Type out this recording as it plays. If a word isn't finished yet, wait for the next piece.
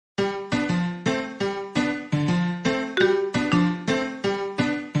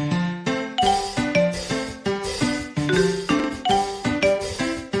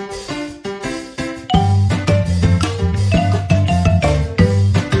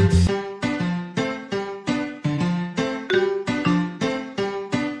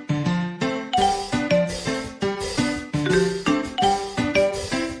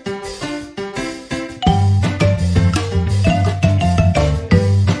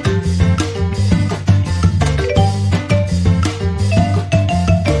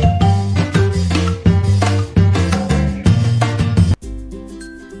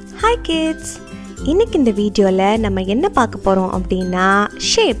இன்னைக்கு இந்த வீடியோல நம்ம என்ன பார்க்க போறோம் அப்படினா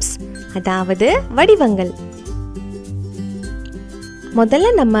ஷேப்ஸ், அதாவது வடிவங்கள்.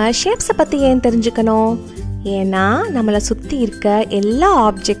 முதல்ல நம்ம ஷேப்ஸ் பத்தி ஏன் தெரிஞ்சுக்கணும்? ஏன்னா நம்மள சுத்தி இருக்க எல்லா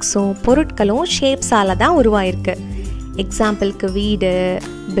ஆப்ஜெக்ட்ஸும் பொருட்களும் ஷேப்ஸால தான் உருவாயிருக்கு. எக்ஸாம்பிளுக்கு வீடு,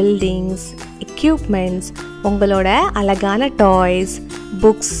 பில்டிங்ஸ், எக்யூப்மெண்ட்ஸ், உங்களோட அழகான டாய்ஸ்,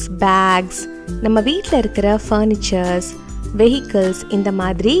 புக்ஸ், பேக்ஸ், நம்ம வீட்டில் இருக்கிற ஃபர்னிச்சர்ஸ், வெஹிக்கிள்ஸ், இந்த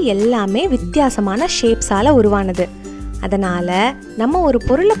மாதிரி எல்லாமே வித்தியாசமான ஷேப்ஸால் உருவானது. அதனால் நம்ம ஒரு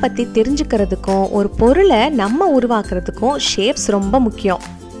பொருளை பற்றி தெரிஞ்சுக்கிறதுக்கும் ஒரு பொருளை நம்ம உருவாக்குறதுக்கும் ஷேப்ஸ் ரொம்ப முக்கியம்.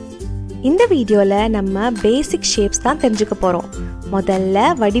 இந்த வீடியோவில் நம்ம பேசிக் ஷேப்ஸ் தான் தெரிஞ்சுக்க போகிறோம். முதல்ல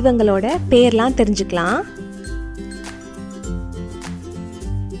வடிவங்களோட பேர்லாம் தெரிஞ்சுக்கலாம்.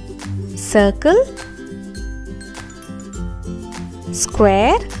 Circle,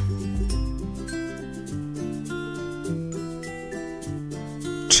 square,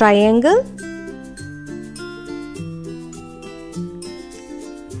 triangle,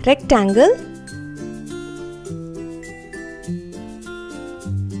 rectangle,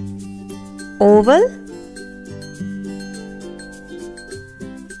 oval,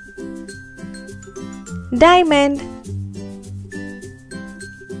 diamond.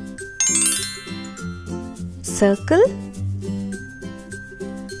 Circle,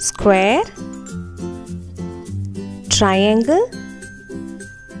 square, triangle,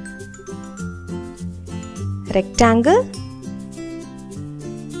 rectangle,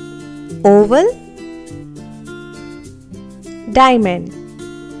 oval, diamond.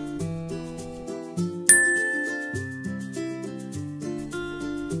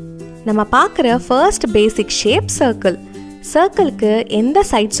 நம்ம பார்க்குற ஃபர்ஸ்ட் பேசிக் ஷேப் சர்க்கிள். சர்க்கிளுக்கு எந்த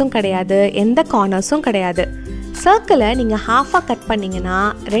சைட்ஸும் கிடையாது, எந்த கார்னர்ஸும் கிடையாது. சர்க்கிளை நீங்கள் ஹாஃபாக கட் பண்ணிங்கன்னா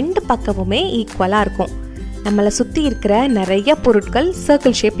ரெண்டு பக்கமுமே ஈக்குவலாக இருக்கும். நம்மளை சுற்றி இருக்கிற நிறைய பொருட்கள்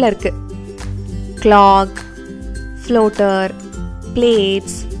சர்க்கிள் ஷேப்பில் இருக்குது. கிளாக், ஃப்ளோட்டர்,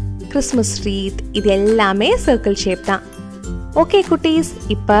 பிளேட்ஸ், கிறிஸ்மஸ் ட்ரீத், இது எல்லாமே சர்க்கிள் ஷேப் தான். ஓகே குட்டீஸ்,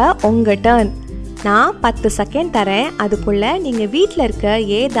 இப்போ உங்கள் டர்ன். நான் 10 செகண்ட் தரேன். அதுக்குள்ளே நீங்கள் வீட்டில் இருக்க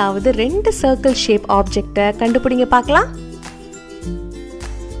ஏதாவது 2 சர்க்கிள் ஷேப் ஆப்ஜெக்டை கண்டுபிடிங்க பார்க்கலாம்.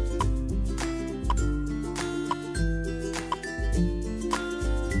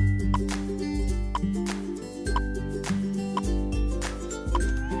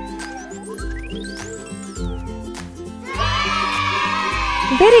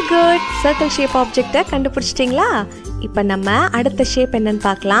 வெரி குட், சர்க்கிள் ஷேப் ஆப்ஜெக்டை கண்டுபிடிச்சிட்டிங்களா? இப்போ நம்ம அடுத்த ஷேப் என்னன்னு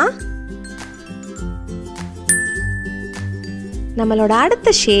பார்க்கலாம். நம்மளோட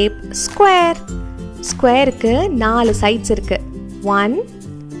அடுத்த ஷேப் ஸ்கொயர். ஸ்கொயருக்கு 4 சைட்ஸ் இருக்கு. 1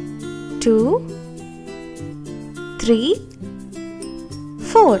 2 3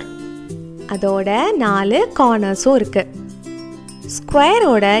 4. அதோட 4 கார்னர்ஸும் இருக்கு.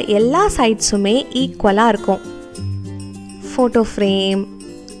 ஸ்கொயரோட எல்லா சைட்ஸுமே ஈக்குவலாக இருக்கும். Photo frame,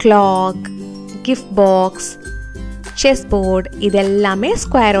 clock, gift box, chess board, இது எல்லாமே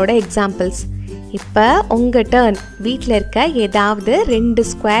ஸ்கொயரோட எக்ஸாம்பிள்ஸ். இப்போ உங்கள் டர்ன். வீட்டில் இருக்க ஏதாவது 2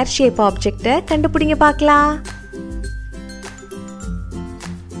 ஸ்கொயர் ஷேப் ஆப்ஜெக்டை கண்டுபிடிங்க பார்க்கலாம்.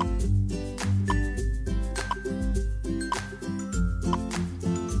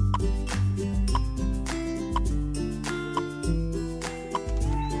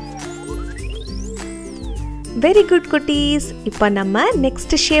 வெரி குட் குட்டீஸ். இப்போ நம்ம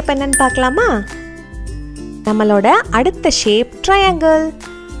நெக்ஸ்ட் ஷேப் என்னன்னு பார்க்கலாமா? நம்மளோட அடுத்த ஷேப் ட்ரையாங்கிள்.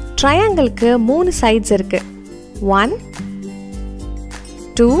 ட்ரையாங்கிளுக்கு 3 சைட்ஸ் இருக்கு. 1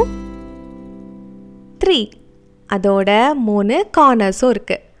 2 3. அதோட 3 கார்னர்ஸும்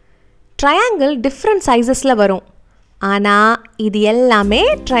இருக்கு. ட்ரையாங்கிள் டிஃப்ரெண்ட் சைஸஸில் வரும், ஆனால் இது எல்லாமே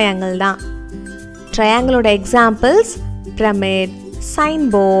ட்ரையாங்கிள் தான். ட்ரையாங்கிளோட examples pyramid, sign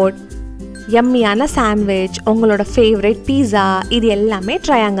board, யம்மியான sandwich, உங்களோட ஃபேவரட் பீஸா, இது எல்லாமே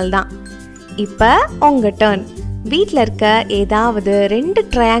ட்ரையாங்கிள் தான். இப்போ உங்கள் டர்ன். வீட்டில் இருக்க ஏதாவது 2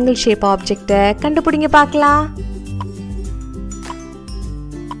 ட்ரையாங்கிள் ஷேப் ஆப்ஜெக்டை கண்டுபிடிங்க பார்க்கலாம்.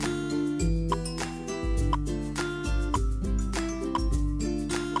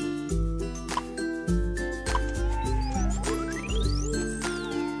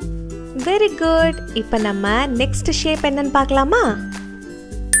 Very good. இப்போ நம்ம நெக்ஸ்ட் ஷேப் என்னன்னு பார்க்கலாமா?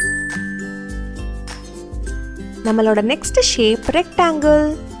 நம்மளோட நெக்ஸ்ட் ஷேப் ரெக்டாங்கிள்.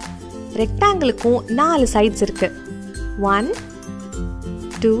 ரெக்டாங்கிளுக்கும் 4 சைட்ஸ் இருக்கு. 1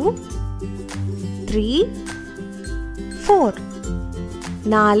 2 3 4.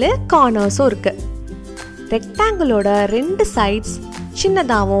 4 கார்னர்ஸும் இருக்கு. ரெக்டாங்கிளோட 2 சைட்ஸ்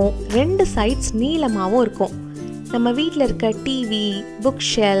சின்னதாகவும் 2 சைட்ஸ் நீளமாகவும் இருக்கும். நம்ம வீட்டில் இருக்க TV, book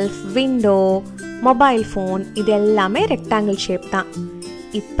shelf, window, mobile phone, இது எல்லாமே ரெக்டாங்கிள் ஷேப் தான்.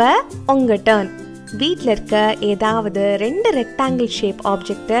 இப்போ உங்கள் டர்ன். வீட்ல இருக்க ஏதாவது ரெண்டு ரெக்டாங்கிள் ஷேப்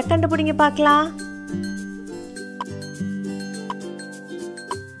ஆப்ஜெக்ட்டை கண்டுபிடிங்க பார்க்கலாம்.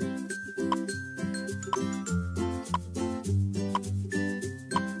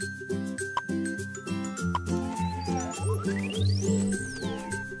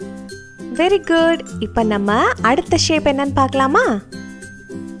 Very good. இப்போ நம்ம அடுத்த ஷேப் என்னன்னு பார்க்கலாமா?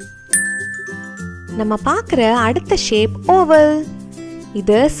 நம்ம பார்க்குற அடுத்த ஷேப் ஓவல்.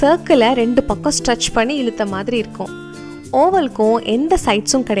 இது சர்க்கிளை ரெண்டு பக்கம் ஸ்ட்ரெச் பண்ணி இழுத்த மாதிரி இருக்கும். ஓவலுக்கும் எந்த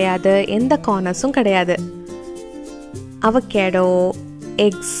சைட்ஸும் கிடையாது, எந்த கார்னர்ஸும் கிடையாது. அவகேடோ,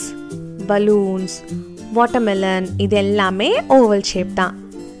 எக்ஸ், பலூன்ஸ், வாட்டர்மெலன் இது எல்லாமே ஓவல் ஷேப் தான்.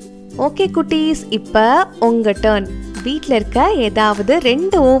 ஓகே குட்டீஸ், இப்போ உங்க டர்ன். வீட்டில் இருக்க ஏதாவது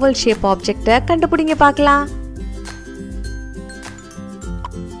ரெண்டு ஓவல் ஷேப் ஆப்ஜெக்டை கண்டுபிடிங்க பார்க்கலாம்.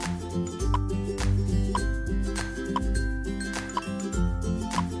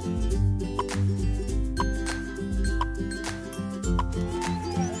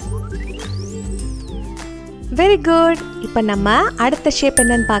 Very good. இப்போ நம்ம அடுத்த ஷேப்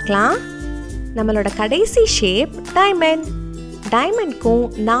என்னன்னு பார்க்கலாம். நம்மளோட கடைசி ஷேப் டைமண்ட். டைமண்ட்க்கும்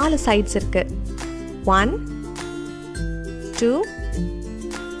 4 சைட்ஸ் இருக்கு. 1 2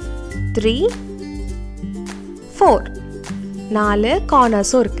 3 4 4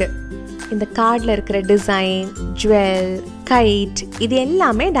 கார்னர்ஸும் இருக்கு. இந்த கார்டில் இருக்கிற டிசைன், ஜுவல், கைட் இது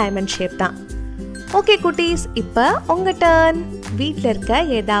எல்லாமே டைமண்ட் ஷேப் தான். ஓகே குட்டீஸ், இப்போ உங்க டர்ன். வீட்டில் இருக்க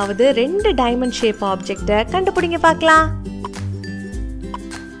ஏதாவது ரெண்டு டைமண்ட் ஷேப் ஆப்ஜெக்டை கண்டுபிடிங்க பார்க்கலாம்.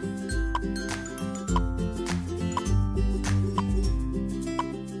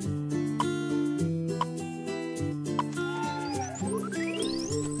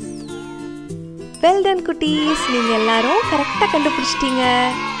 வெல் டன் குட்டீஸ், நீங்க எல்லாரும் கரெக்டா கண்டுபிடிச்சிட்டீங்க.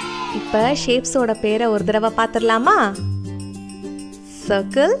 இப்ப ஷேப்ஸோட பேரை ஒரு தடவை பார்த்துடலாமா?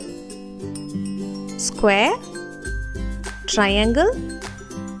 Circle, square, triangle,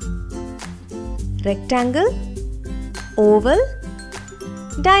 rectangle, oval,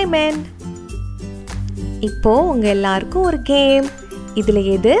 diamond. இப்போ உங்க எல்லாருக்கும் ஒரு கேம். இதுல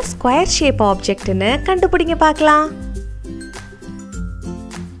எது ஸ்கொயர் ஷேப் ஆப்ஜெக்ட்னு கண்டுபிடிங்க பார்க்கலாம்.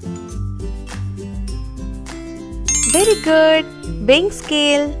 Very good. weighing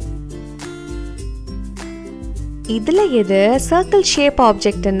scale. இதுல எது சர்க்கிள் ஷேப்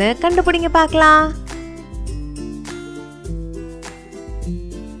ஆப்ஜெக்ட்னு கண்டுபிடிங்க பார்க்கலாம்.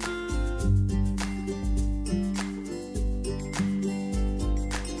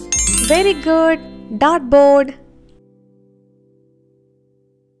 Very good. Dot board.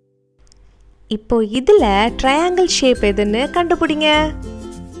 இப்போ இதுல ட்ரையாங்கிள் ஷேப் எதுன்னு கண்டுபிடிங்க.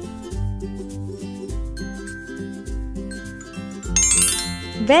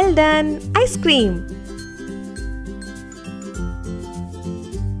 Well done. ஐஸ்கிரீம்.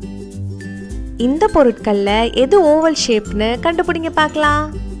 இந்த பொருட்கள்ல எது ஓவல் ஷேப்னு கண்டுபிடிங்க பார்க்கலாம்.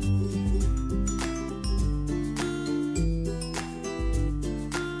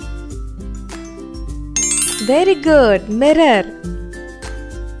 Very good. மிரர்.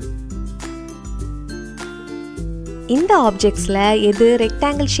 இந்த ஆப்ஜெக்ட்ஸ்ல எது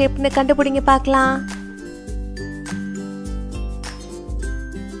ரெக்டாங்கிள் ஷேப்னு கண்டுபிடிங்க பார்க்கலாம்.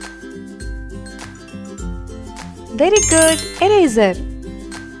 Very good. எரேசர்.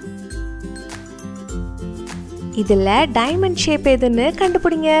 இதுல டைமண்ட் ஷேப் எதுன்னு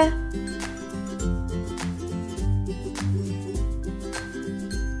கண்டுபிடிங்க.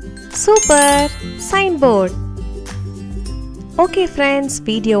 Super. Sign board. Okay friends,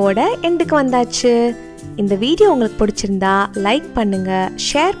 வீடியோவோட எண்டுக்கு வந்தாச்சு. இந்த வீடியோ உங்களுக்கு பிடிச்சிருந்தா லைக் பண்ணுங்க,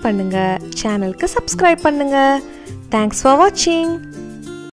 ஷேர் பண்ணுங்க, சேனலுக்கு சப்ஸ்கிரைப் பண்ணுங்க. தேங்க்ஸ் ஃபார் வாட்சிங்.